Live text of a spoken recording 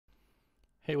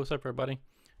Hey, what's up, everybody?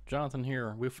 Jonathan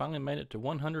here. We finally made it to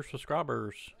 100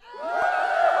 subscribers.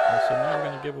 So now we're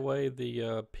going to give away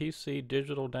the PC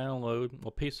digital download,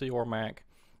 well, PC or Mac,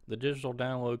 the digital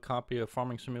download copy of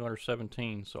Farming Simulator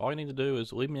 17. So all you need to do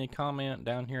is leave me a comment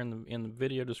down here in the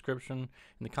video description,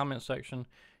 in the comment section.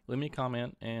 Leave me a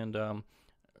comment, and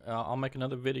I'll make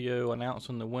another video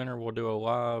announcing the winner. We'll do a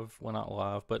live, well, not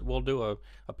live, but we'll do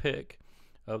a pick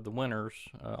of the winners.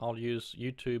 I'll use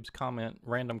YouTube's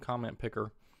random comment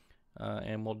picker,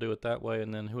 and we'll do it that way.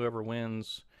 And then whoever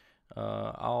wins,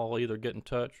 I'll either get in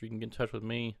touch, or you can get in touch with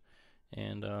me,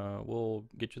 and we'll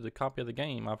get you the copy of the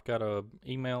game. I've got a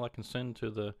email I can send to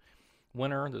the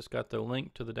winner that's got the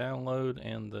link to the download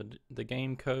and the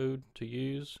game code to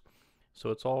use. So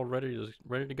it's all ready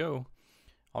to go.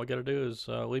 All you got to do is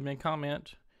leave me a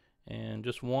comment, and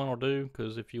just one will do,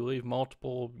 because if you leave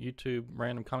multiple, YouTube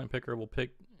random comment picker will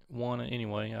pick one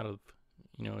anyway out of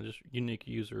just unique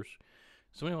users.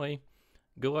 So anyway,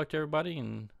 good luck to everybody,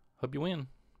 and hope you win.